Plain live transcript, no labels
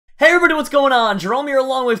everybody, what's going on? Jerome here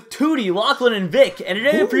along with Tewtiy, Lachlan, and Vic, and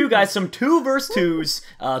today for you guys some 2 vs 2s.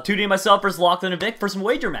 Tewtiy and myself versus Lachlan and Vic for some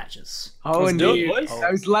wager matches. Oh, indeed.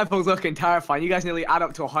 Those levels looking terrifying. You guys nearly add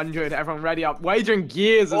up to 100. Everyone ready up. Wagering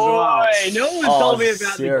gears as well. No one told me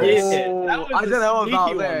about the gears. I don't know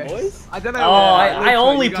about this. I don't know. I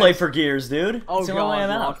only play for gears, dude. Oh, God,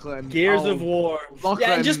 Lachlan. Gears of War. Lachlan.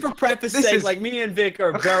 Yeah, and just for preface sake, like, me and Vic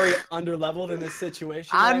are very under-leveled in this situation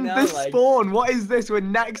and right now. the spawn. What is this? We're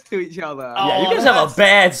next to each other. Yeah, you guys have a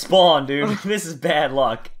bad spawn, dude. This is bad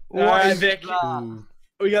luck. What is Vic?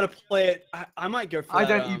 We gotta play it. I might go for I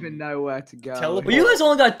don't even know where to go. Teleport. But you guys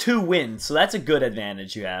only got 2 wins, so that's a good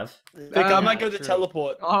advantage you have. Vic, I might go to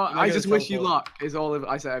teleport. I just wish you luck, is all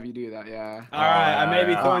I say if you do that, yeah. Alright, I may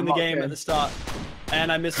be throwing the game at the start.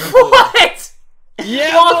 And I missed it. What?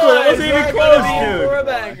 Yeah, Lachlan, it wasn't even close, dude. For a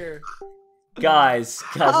banger. Guys,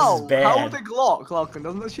 this is bad. How would the Glock, Lachlan?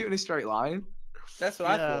 Doesn't it shoot in a straight line? That's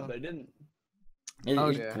what I thought, but it didn't.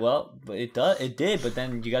 Well, it did, but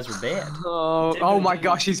then you guys were bad. Oh my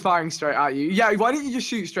gosh, he's firing straight at you. Yeah, why didn't you just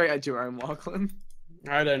shoot straight at Jerome, Lachlan?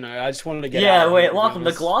 I don't know. I just wanted to get out. Yeah, wait, Lachlan,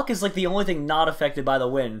 the Glock is like the only thing not affected by the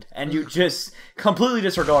wind, and you just completely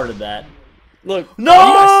disregarded that. Look. No!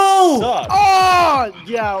 Oh,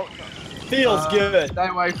 yeah. Feels good. Stay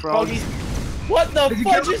away, frogs. What the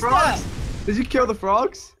fuck is that? Did you kill the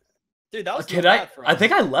frogs? Dude, that was I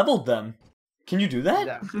think I leveled them. Can you do that?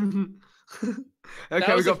 Yeah.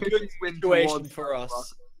 Okay, we got a good situation for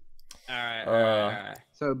us. Alright.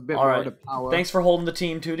 So a bit more of power. Thanks for holding the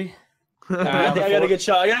team, Tewtiy. I got a good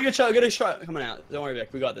shot. I got a good shot coming out. Don't worry,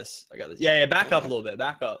 Vic. We got this. I got this. Yeah, back up a little bit.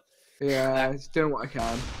 Back up. Yeah, just doing what I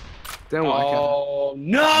can. Doing what I can. Oh,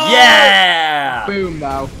 no! Yeah! Boom,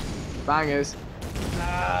 now. Bangers.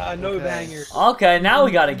 No bangers. Okay, now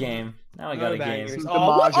we got a game. Now we got a game.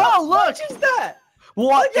 Oh, look! What is that?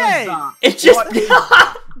 What is that? It just...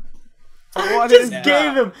 What just is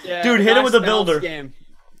gave him, dude. Hit him with a builder.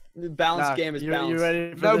 Balance game is balance. You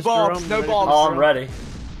ready for no this, bombs, Jerome? no bombs. Oh, I'm ready.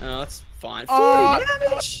 Oh, that's fine. Oh,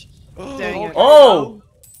 damage. Dang it. Oh.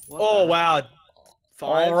 Oh wow. 5.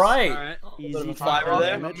 All right. Easy fiver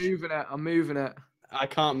there. I'm moving it. I'm moving it. I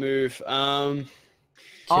can't move. Oh,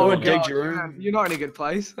 dig Jerome. You're not in a good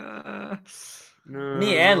place. No.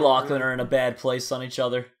 Me and Lachlan are in a bad place on each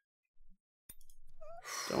other.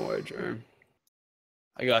 Don't worry, Jerome.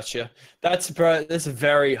 I got you. That's a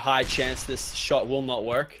very high chance this shot will not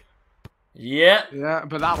work. Yeah. Yeah,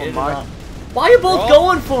 but that one might. Why are you both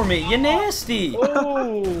going for me? You nasty.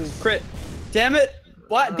 Oh, crit. Damn it.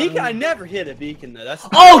 What? Beacon? I never hit a beacon though. That's.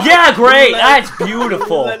 Oh yeah, great. That's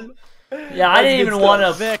beautiful. Yeah, I didn't even want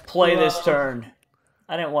to play this turn.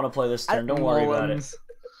 I didn't want to play this turn. Don't worry about it.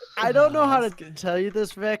 I don't know how to tell you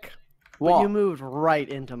this, Vic. What? But you moved right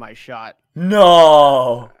into my shot.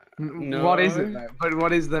 No. No. What is it though? But what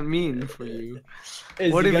does that mean for you?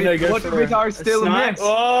 What if we are still a miss?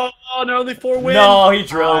 Oh, no, only 4 wins. No, he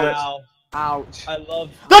drilled it. Ouch. I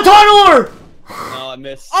love the tunneler. No, I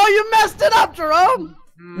missed. Oh, you messed it up, Jerome.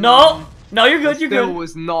 No, you're good. You're still good.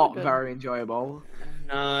 Was not very enjoyable.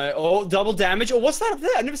 No. Oh, double damage. Oh, what's that up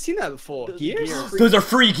there? I've never seen that before. Gears? Those are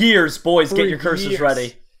free gears, boys. Get Free your cursors gears.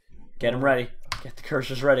 ready. Get them ready. Get the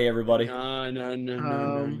cursors ready, everybody.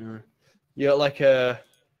 No. You're like a.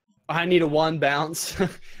 I need a 1 bounce.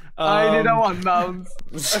 I need a 1 bounce.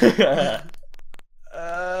 I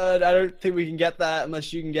don't think we can get that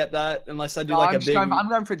unless you can get that. Unless I do like a big. I'm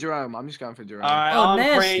going for Jerome. I'm just going for Jerome. Alright, Oh, I'm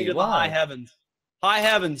nasty. praying to the high heavens. High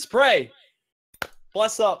heavens, pray.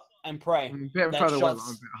 Bless up and pray. I'm a bit further away, I'm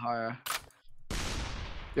a bit higher.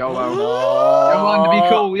 YOLO. No. Yo, land to be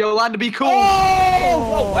cool. Yo, land to be cool.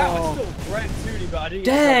 Oh, wow, it's still grand Tewtiy, but I didn't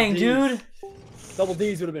get Dang, double Ds. dude. Double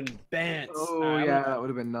D's would have been banned. Oh, yeah, that would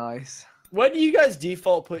have been nice. Where do you guys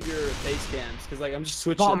default put your face cams? Because like I'm just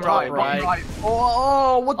switching. Bottom to top right.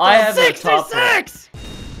 Oh, what the? I have a top 66.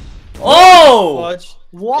 Oh! Fudge.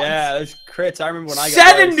 What? Yeah, those crits. I remember when I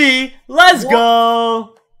got 70. Let's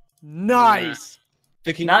go. Nice.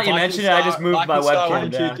 Now that you mention it, I just moved my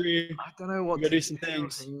webcam down. I don't know what to do. Some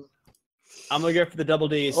things. I'm gonna go for the double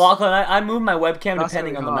D's. Lachlan, I moved my webcam That's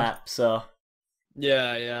depending on the map, so.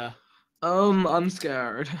 Yeah. I'm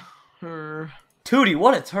scared. Tewtiy,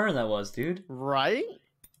 what a turn that was, dude. Right?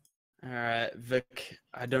 Alright, Vic.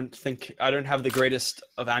 I don't have the greatest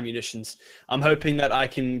of ammunitions. I'm hoping that I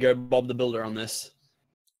can go Bob the Builder on this.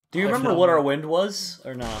 Do you remember what our wind was,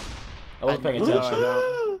 or not? I wasn't paying attention.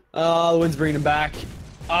 Oh, the wind's bringing him back.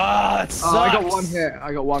 Ah, it sucks. I got 1 hit.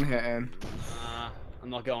 I got 1 hit in. I'm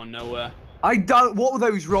not going nowhere. I don't. What were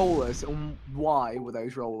those rollers, and why were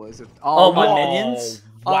those rollers? Oh, my minions?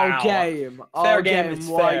 Wow. Oh, game. Fair Oh, game, game. it's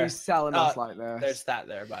Why fair. are you selling us like this? There's that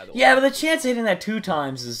there, by the way. Yeah, but the chance of hitting that 2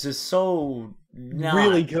 times is just so not.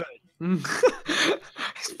 Really good.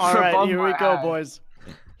 All right, Above here we my go, head. boys.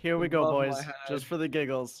 Here we go, Above my boys. head. Just for the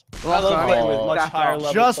giggles. I love playing with much Step higher up.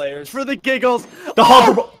 level Just players. for the giggles. The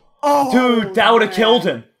hover. Oh, Dude, that would have killed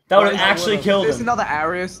him. That would have Guys, actually killed There's him. another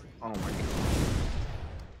areas. Oh my god.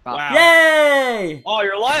 Wow. Yay! Oh,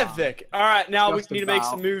 you're alive, Vic. All right, now Just we need to make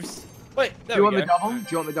about. some moves. Wait, Do there you we want go. the double? Do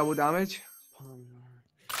you want the double damage?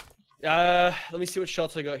 Let me see what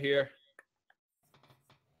shots I got here.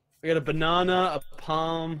 We got a banana, a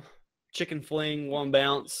palm, chicken fling, 1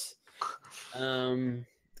 bounce.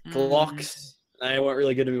 Glocks. They weren't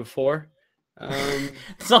really good to me before.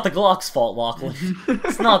 It's not the Glock's fault, Lachlan.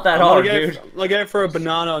 It's not that I'm hard, gonna dude. I'm gonna go for a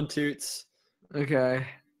banana on Toots. Okay.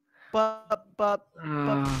 Whatever.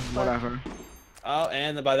 Oh,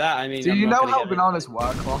 and by that I mean. Do I'm you not know gonna how get bananas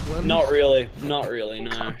work, Lachlan? Not really. Not really.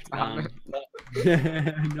 No. Damn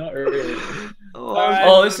Not really.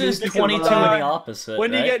 Oh, this is Vic 22 in alive. the opposite, When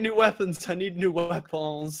do you right? get new weapons? I need new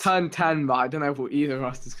weapons. Turn 10, but I don't know if either of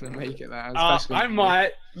us is gonna make it there. Especially I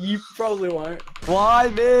might. You probably won't. Why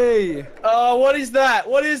me? Oh, what is that?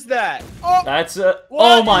 What is that? That's a.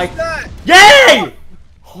 What Oh is my. that? Yay!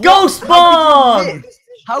 Ghost Bomb!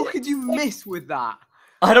 How could you miss with that?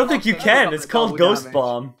 I don't think you Lachlan, can. got It's the called double Ghost damage.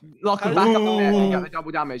 Bomb. Lachlan, back up a bit and Ooh. get the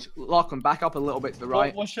double damage. Lachlan, back up a little bit to the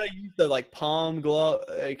right. What should I use? The like palm glove?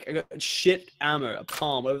 Like, I got shit ammo. A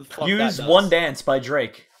palm. Whatever the fuck that Use does. One Dance by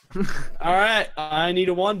Drake. All right. I need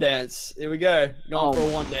a 1 dance. Here we go. Going Oh. for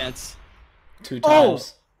a 1 dance. 2 Oh.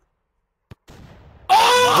 times.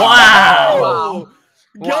 Oh! Wow!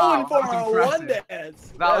 Going Wow, for that a was 1 impressive.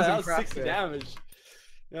 dance. That was 60 impressive. damage.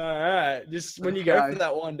 All right. Just when you go Okay. for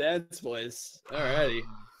that 1 dance, boys. Alrighty.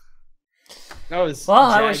 That was. Well,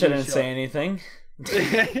 I wish I jagged didn't shot. say anything.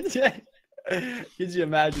 Could you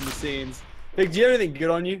imagine the scenes? Vic, do you have anything good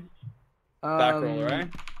on you? Back roll, right?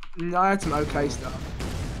 No, I had some okay stuff.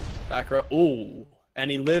 Back roll. Ooh. And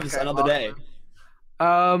he lives Okay, another day.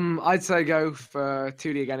 I'd say go for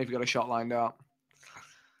 2D again if you got a shot lined up.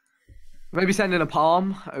 Maybe send in a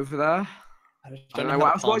palm over there. I I don't know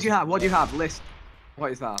what else. What do you have? What do you have? List.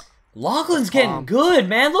 What is that? Lachlan's getting good,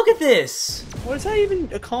 man. Look at this. What does that even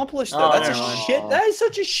accomplish, though? Oh, That's never a mind. shit. That is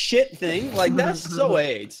such a shit thing. Like, that's so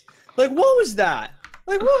AIDS. Like, what was that?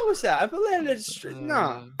 Like, what was that? I believe it's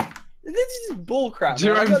nah. This is bullcrap. Do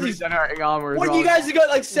you man. I got remember these- generating armor as What well? you guys have got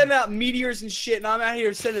like sending out meteors and shit, and I'm out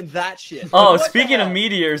here sending that shit. Oh, Like, what the speaking of hell?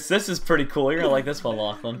 meteors, this is pretty cool. You're gonna like this one,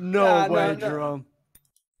 Lachlan. No Nah, way, no. Jerome.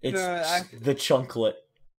 It's No, the chunklet.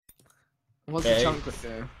 What's Okay. the chocolate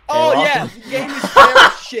do? Oh Hey, yeah, Lachlan. game is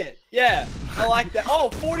fair shit. Yeah, I like that. Oh,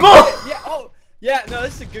 40 Go! minutes. Yeah. Oh, yeah. No,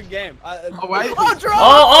 this is a good game. Oh wait. Oh, Jerome!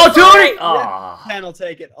 Oh, Tewtiy! Ah. Man, I'll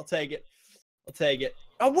take it. I'll take it. I'll take it.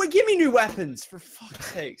 Oh, what? Give me new weapons for fuck's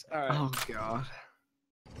sakes. All right. Oh god.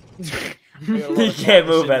 He can't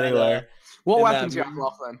move anywhere. What In weapons that do you have,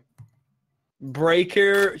 Lachlan?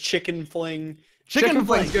 Breaker, chicken fling. Chicken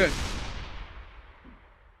fling's good.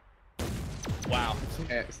 Wow.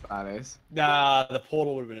 Yes, that is. Nah, the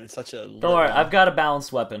portal would have been such a. Don't worry, I've got a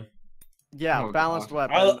balanced weapon. Yeah, Oh, balanced God.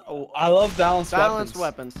 weapon. I love balanced Balanced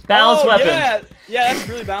weapons. weapons. Balanced Oh, weapon. Yeah, yeah, that's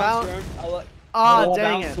really balanced. Jerome. I like. Ah, Oh,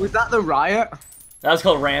 dang balanced. it. Was that the riot? That was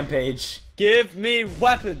called Rampage. Give me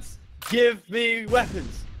weapons. Give me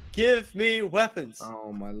weapons. Give me weapons.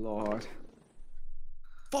 Oh my lord.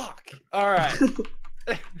 Fuck. All right.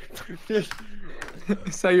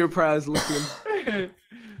 Say your prayers, Lachlan.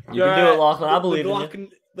 You can do it, Lachlan. I believe in you.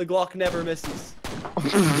 The Glock never misses.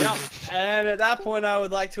 Yep. And at that point, I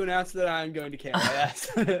would like to announce that I'm going to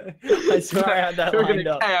Canada. I swear I had that You're lined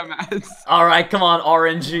gonna up. KMS. All right, come on,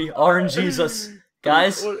 RNG. RNGesus.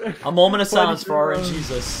 Guys, a moment of silence for What did you,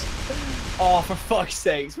 RNGesus. Oh, for fuck's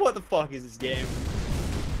sakes. What the fuck is this game?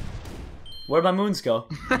 Where'd my moons go?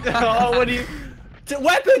 Oh, what do you...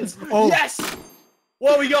 Weapons! Oh. Yes!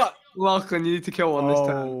 What we got? Lachlan, you need to kill one this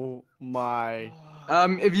turn. Oh my.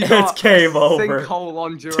 If you It's got game over. sinkhole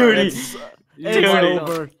on Jerome, Tewtiy. it's Tewtiy.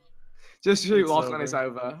 over. just shoot It's Lachlan, over. it's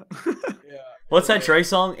over. Yeah. What's that Drake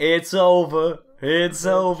song? It's over. It's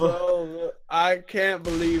over. I can't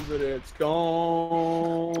believe that it's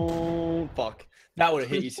gone. Fuck. That would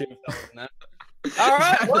have hit you too. All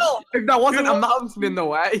right. Well, If there wasn't Who a wa- mountain in the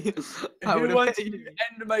way, I would who have wants hit to you.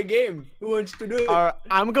 end my game? Who wants to do it?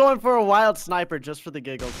 I'm going for a wild sniper just for the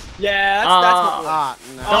giggles. Yeah, that's my Ah,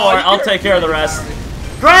 no. Don't worry, you I'll can- take care of the rest.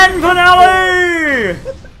 Grand finale!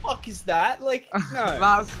 What the fuck is that? Like, no.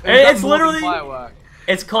 That's, It's more than literally- firework.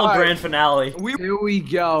 It's called Alright. Grand Finale. Here we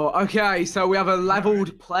go. Okay, so we have a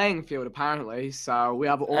leveled playing field apparently. So we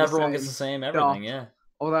have all Everyone the gets the same same everything, yeah.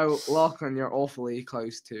 Although, Lachlan, you're awfully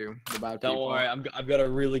close to the bad Don't people. worry, I've got a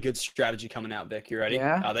really good strategy coming out, Vic. You ready?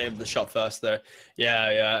 Yeah? They have the shot first though.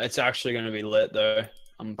 Yeah. It's actually gonna be lit though.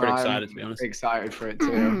 I'm pretty excited to be honest. Excited for it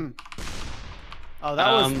too. Oh,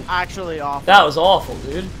 that was actually awful. That was awful,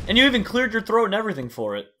 dude. And you even cleared your throat and everything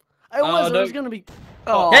for it. It was. It no. was gonna be.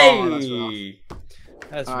 Oh, that's rough. Hey!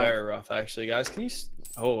 That's All right. very rough, actually, guys. Can you?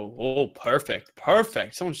 Oh, perfect.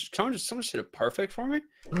 Someone should have perfect for me.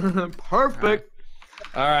 Perfect.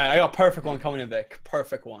 All right, I got perfect one coming in, Vic.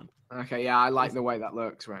 Perfect one. Okay, yeah, I like the way that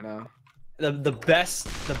looks right now. The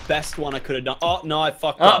best one I could have done. Oh no, I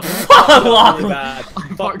fucked Oh, up. fuck, Fucked up really Lachlan. bad.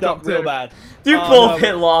 fucked Fucked up up real too. bad. You Oh, both no.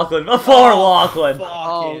 hit Lachlan before Lachlan.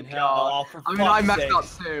 Fucking hell! For I mean, I fuck's messed sake. up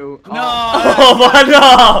too. No. Oh my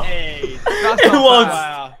god! Hey, That's It not was- fair.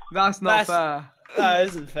 wow. That's not fair. That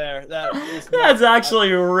isn't fair. That is That's not-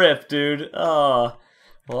 actually ripped, dude. Oh,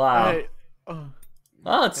 wow. Hey, oh,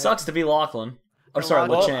 Oh, it sucks to be Lachlan. Or sorry,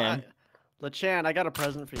 Lachlan, Lachan. Lachan, I got a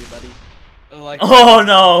present for you, buddy. like. Oh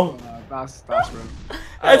no! That's rude.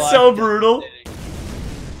 I That's like so brutal.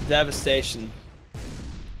 Devastation.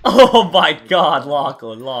 Oh my god,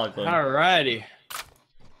 Lachlan. Alrighty.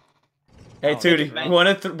 Hey, Oh, Tewtiy, man. you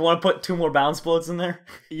want to put 2 more bounce bullets in there?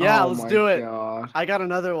 Yeah, Oh let's my do it. God. I got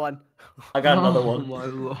another one. I got another Oh one. my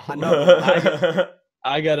lord.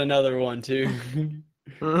 I got another one too.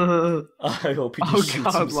 I hope he Oh, just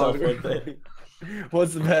shoots God, himself Lachlan. right there.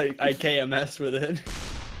 What's the bet? I KMS with it.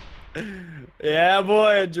 Yeah,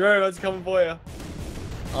 boy, Drew, what's coming for you?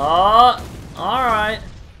 Oh, alright.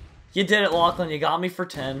 You did it, Lachlan. You got me for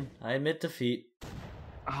 10. I admit defeat.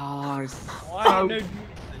 Oh, it's Why so no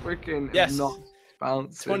freaking Yes. not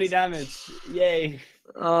bounces. 20 damage. Yay.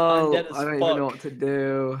 Oh, I'm dead as I don't even know fuck. what to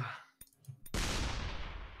do.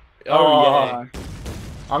 Oh, yay.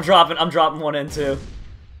 I'm dropping one in too.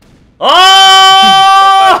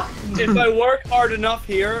 Oh! If I work hard enough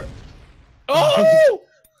here. Oh!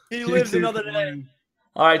 He lives another day.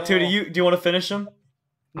 Alright, Tewtiy, do you want to finish him?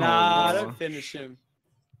 Nah, Oh, don't finish him.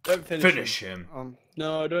 Don't finish him. him.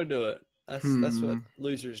 No, don't do it. That's what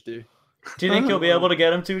losers do. Do you think you'll be able to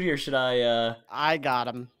get him, Tewtiy, or should I, I got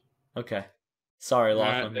him. Okay. Sorry,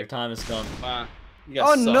 Alright, Lachlan. Your time is gone. Wow. You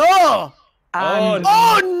Oh guys suck. no! And-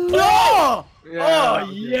 Oh no! Yeah.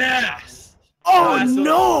 Oh, yes! Oh That's what-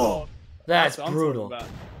 no! That's what I'm brutal. talking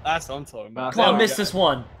about. That's what I'm talking about. Come on, Oh, miss this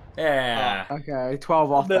one. Yeah. Okay,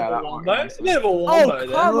 12 off Bit there. of a That one. wombo. Bit of a Oh, wombo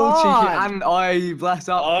there. come Little cheeky, on. and I bless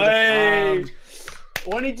up. for the Hey!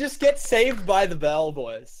 crowd. When he just gets saved by the bell,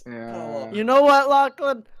 boys. Yeah. You know what,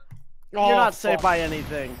 Lachlan? Oh, You're not fuck. saved by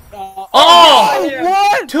anything. Oh! yeah.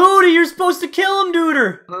 What? Tewtiy, you're supposed to kill him,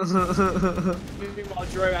 duder! Meanwhile,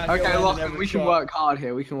 Drew out here Okay, landing Lachlan, every we can shot. work hard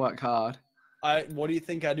here. We can work hard. What do you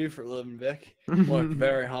think I do for a living, Vic? Work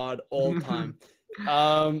very hard all the time.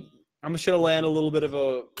 I'm just gonna land a little bit of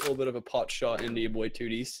a pot shot into your boy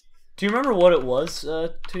Tooties. Do you remember what it was,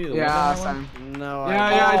 Tewtiy? Yeah, the one? same. No,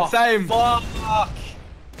 Yeah, Oh, same. Fuck!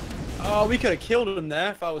 Oh, we could have killed him there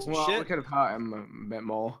if I was Well, we shit. could have hurt him a bit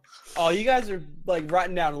more. Oh, you guys are like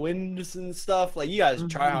writing down wins and stuff. Like you guys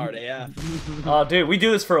try hard, yeah. Oh, dude, we do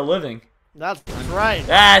this for a living. That's right.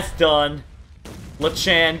 That's done.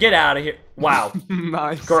 Lachan, get out of here. Wow.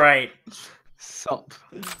 Nice. Great. Sup.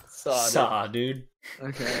 Saw, dude.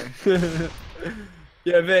 Okay.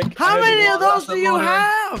 Yeah, Vic. How many of those do you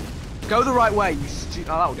Lachlan. have? Go the right way, you stupid.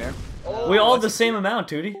 Oh, that'll Oh, We all have the what's- same amount,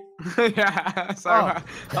 Tewtiy. do. Yeah, so Oh.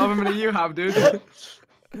 how many you have, dude?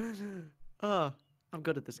 Oh, I'm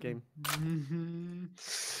good at this game.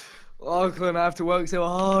 Lachlan, I have to work so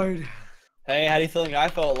hard. Hey, how do you think I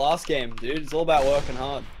felt last game, dude? It's all about working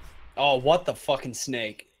hard. Oh, what the fucking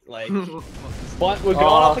snake? Like, but we're going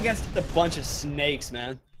Oh. up against a bunch of snakes,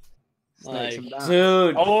 man. Snakes Like, and that.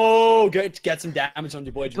 Dude, oh, get some damage on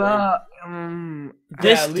your boy Drew. But,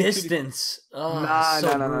 this Yeah, leave distance. Oh, nah, so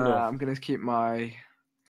Uh, brutal. I'm gonna keep my. If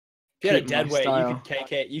you had a keep dead my weight, style. you could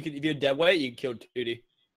KK. You could if you had a dead weight, you could kill Tootie.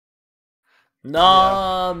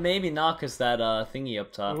 No, maybe not, cause that thingy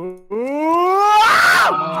up top.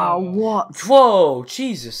 Ah, what? Whoa,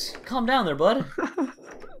 Jesus! Calm down there, bud.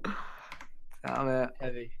 Damn it.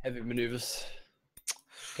 Heavy maneuvers.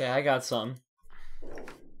 Okay, I got something.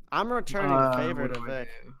 I'm returning favor what to do I Vic.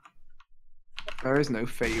 do? There is no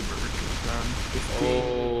favor.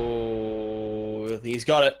 Oh, he's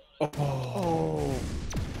got it. Oh,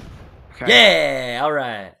 Okay. Yeah, all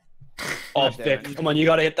right. oh God damn Vic, it. come on, you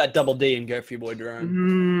gotta hit that double D and go for your boy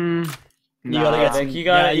Drone. You gotta get some- Vic, you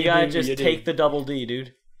gotta, yeah, you you gotta do, just you do. take the double D,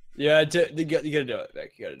 dude. Yeah, you gotta do it,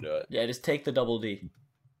 Vic. You gotta do it. Yeah, just take the double D.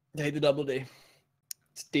 Take the double D.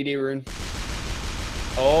 It's DD rune.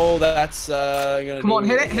 Oh, that's gonna. Come on,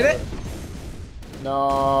 hit it, hit it.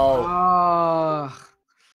 No. Ah.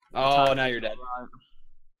 Oh, now you're dead.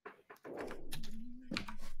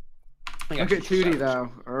 Look at Tewtiy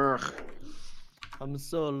though. Ugh. I'm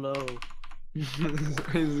so low.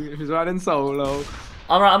 he's riding solo.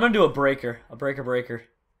 I'm gonna do a breaker. A breaker.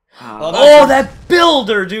 Ow. Oh, that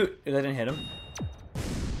builder, dude! That didn't hit him.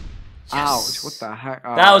 Ouch! What the heck?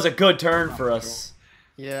 Oh. That was a good turn for us.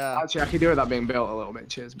 Yeah. Actually, I could do with that being built a little bit.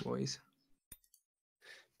 Cheers, boys.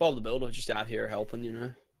 Bob the Builder just out here helping, you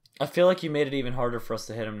know. I feel like you made it even harder for us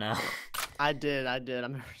to hit him now. I did.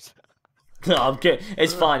 No, I'm kidding.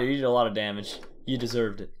 It's fine, dude. You did a lot of damage. You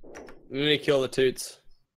deserved it. We need to kill the Toots.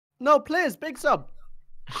 No, please, big sub.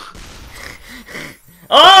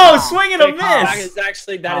 Oh, swing and a That miss! is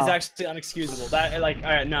actually unexcusable.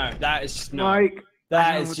 That no, that is just no. Like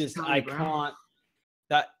That I is know just what's I coming, can't.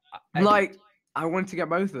 That like I wanted to get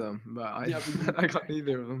both of them, but I, Yeah, I got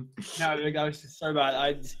neither of them. no, that was just so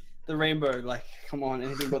bad. The rainbow, like, come on,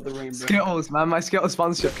 anything but the rainbow. Skittles, man. My Skittles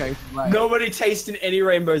sponsorship came from like. Nobody tasting any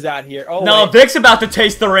rainbows out here. Oh No, wait. Vic's about to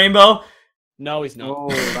taste the rainbow. No, he's not. Oh,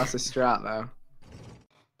 that's a strat though.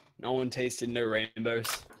 No one tasted no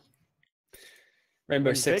rainbows. Rainbow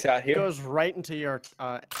And 6 Vic out here. goes right into your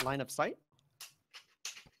line of sight.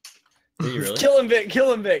 Did you really? Kill him, Vic.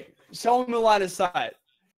 Kill him, Vic. Show him the line of sight.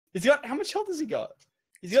 He's got how much health has he got?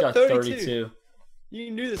 He's got 32. You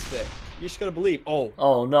can do this, Vic. You just gotta believe. Oh.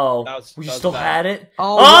 Oh no. That was- We that was still bad. had it?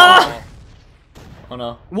 Oh, Ah! Oh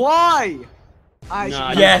no. why? Nah,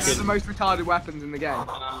 Yes. That's the most retarded weapons in the game.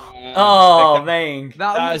 Oh Vic, man.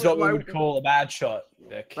 that is what we like- would call a bad shot,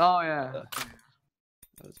 Vic. Oh yeah.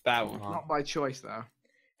 That was a bad one. Not by choice though.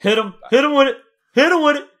 Hit him. Hit him with it. Hit him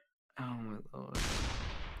with it. Oh my lord.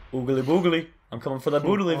 Boogly boogly. I'm coming for that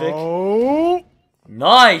boogly, Vic. Oh.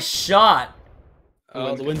 Nice shot.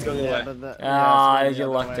 Oh, the wind's going the Yeah, way. but Ah, it's you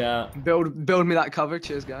going the other lucked way. out. Build me that cover.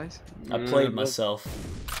 Cheers, guys. I played myself.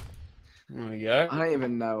 There we go. I don't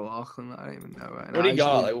even know, Lachlan. I don't even know right now. What do you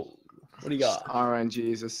got? Actually, Like, what do you got?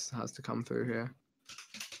 RNG has to come through here.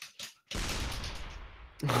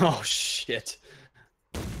 Oh shit!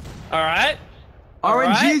 All right.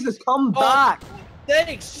 RNG come Oh, back.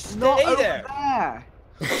 Thanks. Just Not stay over there.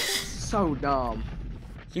 there. So dumb.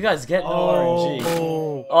 You guys get no RNG.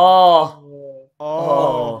 Oh. Oh. Oh.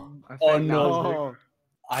 Oh. I think Oh, that no. was Oh.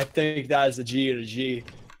 I think that is a G and a G.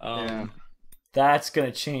 Yeah. That's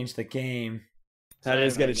gonna change the game. That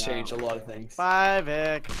is Sorry going to about change a lot of things. Bye,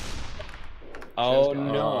 Vic. Oh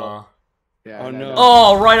Cheers, no! Aw. Yeah. Oh, no.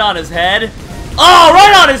 Oh, right on his head. Oh,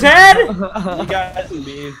 right on his head. You guys are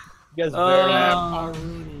mean. You guys are very Uh,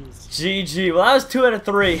 GG. Well, that was 2 out of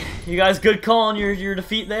 3. You guys good call on your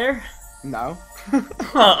defeat there? No.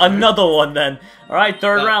 Another one then. All right,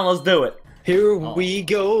 third round. Let's do it. Here we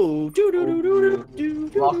go.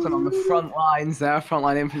 Lachlan on the front lines there,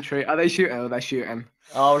 frontline infantry. Are they shooting? Oh, they're shooting.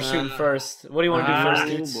 Oh, we're shooting first. What do you want to do first, Oh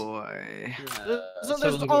dudes? boy.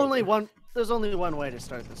 There's only one way to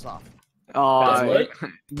start this off. Oh, Bounce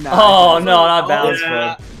no. Oh no, not bounce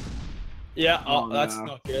Yeah. foot. Yeah. Oh, Oh, that's no.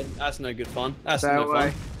 not good. That's no good fun. That's That no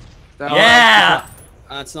way. fun. That Yeah,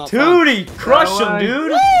 That's not fun. Tewtiy, crush him, That way.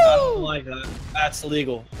 dude. I don't like that. That's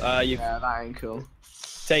illegal. You've Yeah, that ain't cool.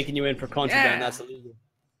 taken you in for contraband. Yeah. That's illegal.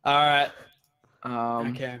 All right.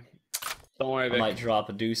 Okay. Don't worry, I Vic. might drop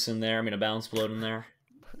a deuce in there. I mean, a bounce bloat in there.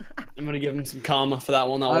 I'm gonna give him some karma for that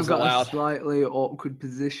one. That I've wasn't got allowed. a slightly awkward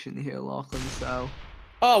position here, Lachlan, so...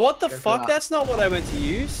 Oh, what the Go for fuck? that. That's not what I meant to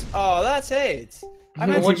use. Oh, that's AIDS. I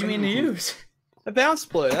meant What to do you mean to use? a bounce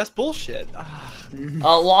blow. That's bullshit. Ah,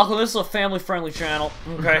 Lachlan, this is a family-friendly channel.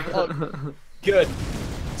 Okay. good.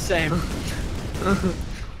 Same.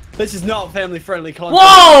 This is not family-friendly content.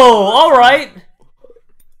 Whoa! All right.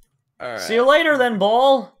 All right. See you later, then,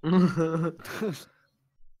 ball. I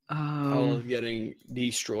love getting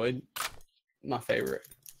destroyed. My favorite.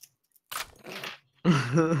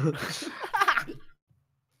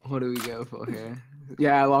 What do we go for here?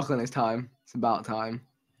 Yeah, Lachlan, it's time. It's about time.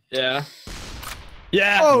 Yeah.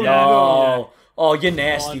 Yeah. Oh, yeah. No. Oh, you're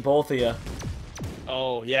nasty, both of you.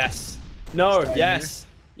 Oh yes. No. Yes.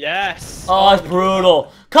 Yes. Oh, that's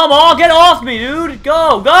brutal. Come on, get off me, dude.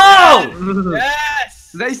 Go, go.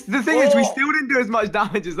 Yes. The thing is, we Oh. still didn't do as much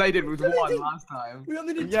damage as they did with Really one didn't. last time. We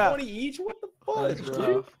only did Yeah. 20 each. What the fuck, That's dude?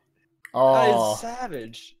 rough. That Oh, is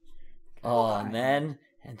savage. oh, and then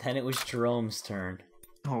it was Jerome's turn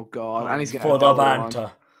Oh god, and he's gonna for the double one.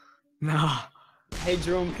 banter. Nah. Hey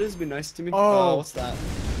Jerome, please be nice to me. Oh. What's that?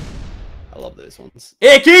 I love those ones.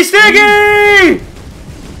 Icky sticky.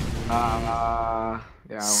 Yeah.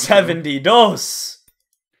 72. That was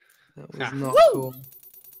not cool.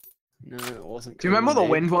 No, it wasn't. Do you remember what the cool,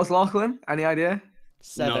 wind was, Lachlan? Any idea? mate.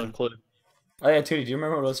 Not a 7. clue. Oh yeah, Tewtiy, do you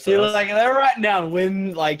remember what it was See, for us? like they're writing down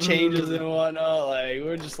win like changes and whatnot. Like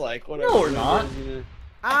we're just like whatever. No, we're not.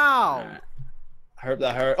 Ow! Alright. I hope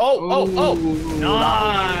that hurt. Oh! Ooh,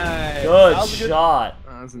 Nice. Good That was a shot.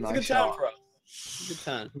 That was a It's a nice good time shot. for us. It's a good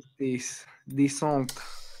time. Decent.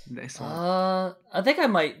 I think I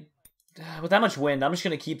might. With that much wind, I'm just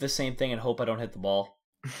gonna keep the same thing and hope I don't hit the ball.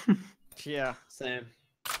 Yeah. Same.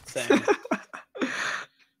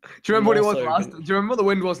 Do you remember what it was Also last? been- Do you remember what the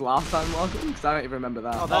wind was last time, Lachlan? Because I don't even remember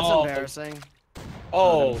that. Oh, that's Oh. embarrassing.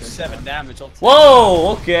 Oh, 7 damage. I'll take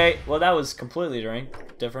Whoa! Okay. Well, that was completely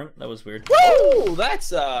different. That was weird. it. Woo!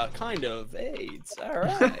 That's kind of AIDS. All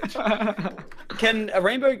right. Can a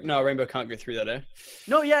rainbow? No, a rainbow can't go through that.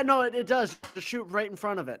 No, yeah, no, it does. Just shoot right in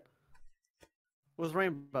front of it. With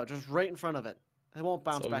rainbow, just right in front of it. It won't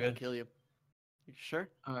bounce So back and good. kill you. You sure?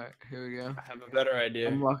 Alright, here we go. I have a better idea.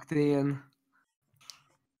 I'm locked in.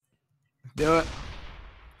 Do it.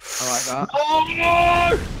 I like that. Oh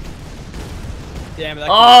no! Damn it!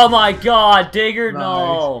 Oh my God, Digger!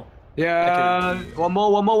 No. Yeah. One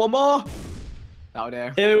more. Oh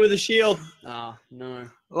dear. Hit it with a shield. Oh no.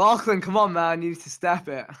 Lachlan, come on, man. You need to step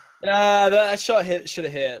it. That shot should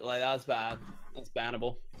have hit. Like that was bad. That's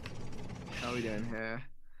bannable. How are we doing here?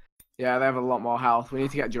 Yeah, they have a lot more health. We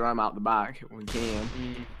need to get Jerome out the back if we can.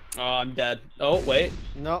 Oh, I'm dead. Oh wait,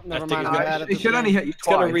 Nope, never think mind. it's I'm good. bad at It this should only game. hit you it's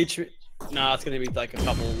gonna twice. reach me. Nah, it's gonna be like a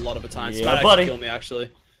lot of a time. Yeah, Might actually buddy. kill me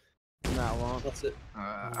actually. Not long. That's it.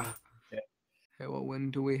 Okay, what win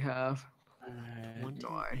do we have? One, two,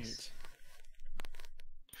 Nice.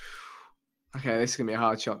 Okay, this is gonna be a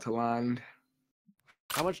hard shot to land.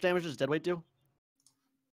 How much damage does deadweight do?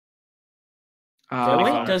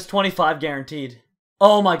 Deadweight does 25 guaranteed.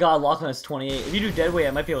 Oh my God, Lachlan has 28. If you do deadweight,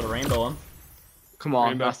 I might be able to rainbow him. Come on,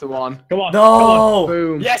 Rainbow. that's the one. Come on. No!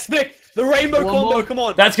 Boom. Yes, Nick. The rainbow One combo. more. Come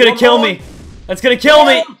on. That's gonna One kill more. me. That's gonna kill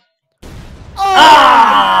me.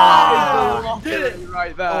 Ah! Did it.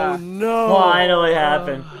 Right there. Oh no! Finally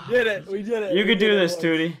happened. We did it. We did it. You We could did do it. this,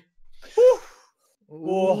 Tewtiy.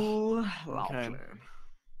 Ooh, Lachlan.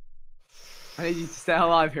 I need you to stay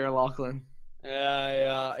alive here, Lachlan.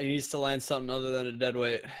 Yeah. He needs to land something other than a dead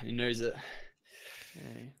weight. He knows it.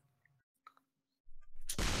 Okay.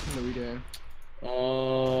 What are we doing?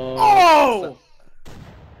 Oh.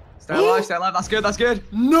 Stay alive, stay alive. That's good.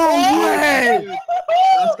 No way!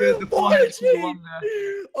 That's good. The 4 HP one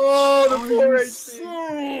there. Oh, the 4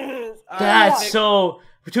 HP. That's so.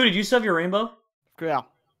 Tewtiy, do you still have your rainbow? Yeah.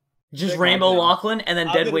 Just Vic, rainbow I do. Lachlan and then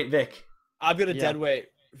I'm gonna- deadweight Vic. I've got a Yeah. dead weight.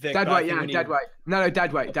 Vic, Dead but I weight, think yeah, we need- dead weight. No,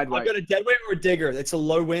 dead weight. I've got a dead weight or a digger. It's a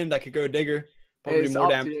low wind. I could go digger. Probably It's more up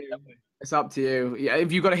to damage. you. It's up to you. Yeah,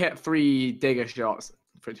 if you've got to hit 3 digger shots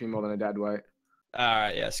for it to be more than a dead weight.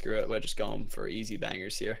 Alright, yeah, screw it. We're just going for easy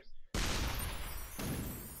bangers here.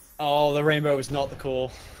 Oh, the rainbow was not the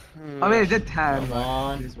call. I mean, it did 10. Come but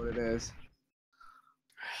on. It is what it is.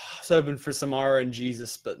 I was hoping for Samara and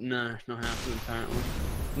Jesus, but no, not happening apparently.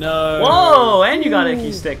 No. Whoa! And you got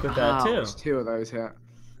Icky Stick with that too. Ouch, 2 of those hit.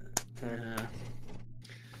 Yeah.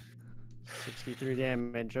 63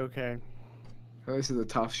 damage. Okay. Oh, this is a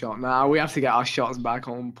tough shot. Now we have to get our shots back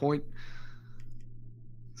on point.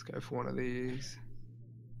 Let's go for one of these.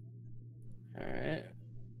 Alright.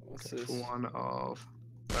 What's Go this? for one of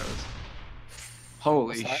those. Holy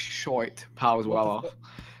What's that? shite. Power's What well the off. fuck?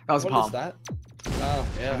 That was a What is palm. that? Oh,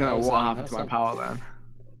 yeah. I don't that know was what something. happened to my power then.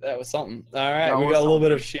 That was something. Alright, That we was got a little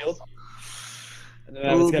bit of something. shield. I don't A know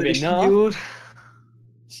if little it's gonna bit be of enough. shield.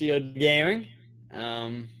 Shield gaming.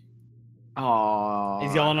 Oh,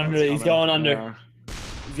 He's going under, that's he's coming. going under. Yeah.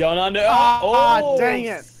 He's going under. Ah, Oh, dang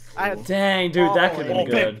it. I had Dang, dude, that could have Oh,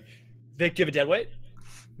 been good. Vic, do you have a dead weight?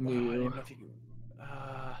 No. I don't know if you can-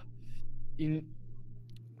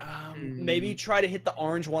 maybe try to hit the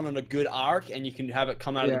orange one on a good arc, and you can have it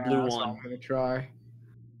come out of the blue that's what one. I'm gonna try.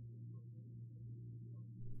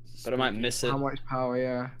 But I might miss it, How much power?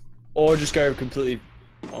 Yeah. or just go completely.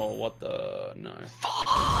 Oh, what the no!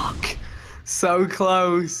 Fuck. So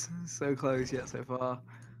close. So close yet so far.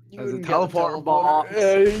 There's a wouldn't get the teleport box.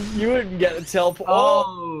 You wouldn't get the teleport.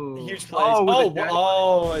 Oh, Oh. huge plays. Oh, Oh, with the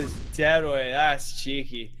dead- it's dead weight. That's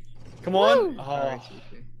cheeky. Come on. Very Oh, cheeky.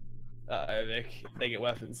 Vic. They get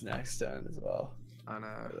weapons next turn as well. I know.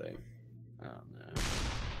 I think. Oh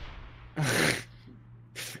no.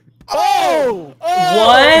 Oh!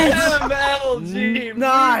 What? MLG.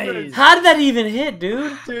 Nice. How did that even hit,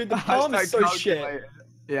 dude? Dude, the palm is so shit. Calculated.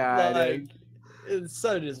 Yeah, it Like, is. it's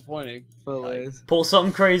so disappointing. Full like- is. Pull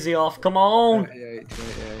something crazy off. Come on. 28,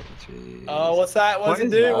 28, jeez. Oh, what's that? What What does it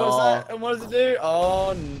is do? that? What's that? And what does it do?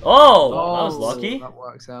 Oh, Oh, that was lucky. That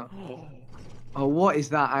works out. no. Oh, what is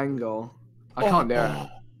that angle? I can't do it. I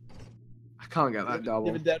can't get that Give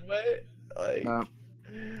double. a dead weight. Like, No.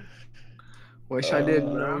 Wish I did.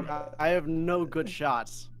 I have no good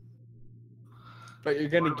shots. but you're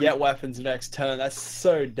gonna get weapons next turn. That's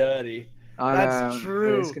so dirty. I That's know,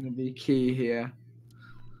 true. It's gonna be key here.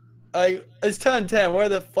 Like, it's turn 10. Where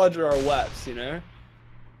the fudge are our weps, you know?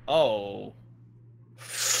 Oh.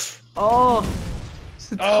 Oh,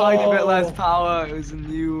 Just a tiny bit less Oh. power. It was a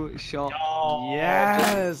new shot. Oh,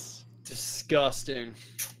 yes. disgusting.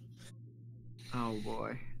 Oh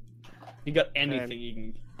boy. You got anything you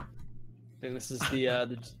can. I think this is the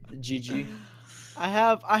GG. I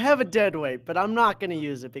have a dead weight, but I'm not gonna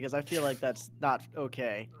use it because I feel like that's not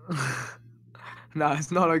okay. No,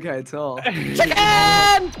 it's not okay at all.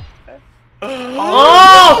 Chicken!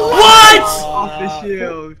 Oh, what? Off the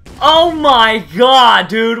shield. Oh my god,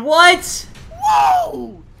 dude, what?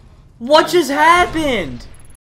 Whoa! What just happened?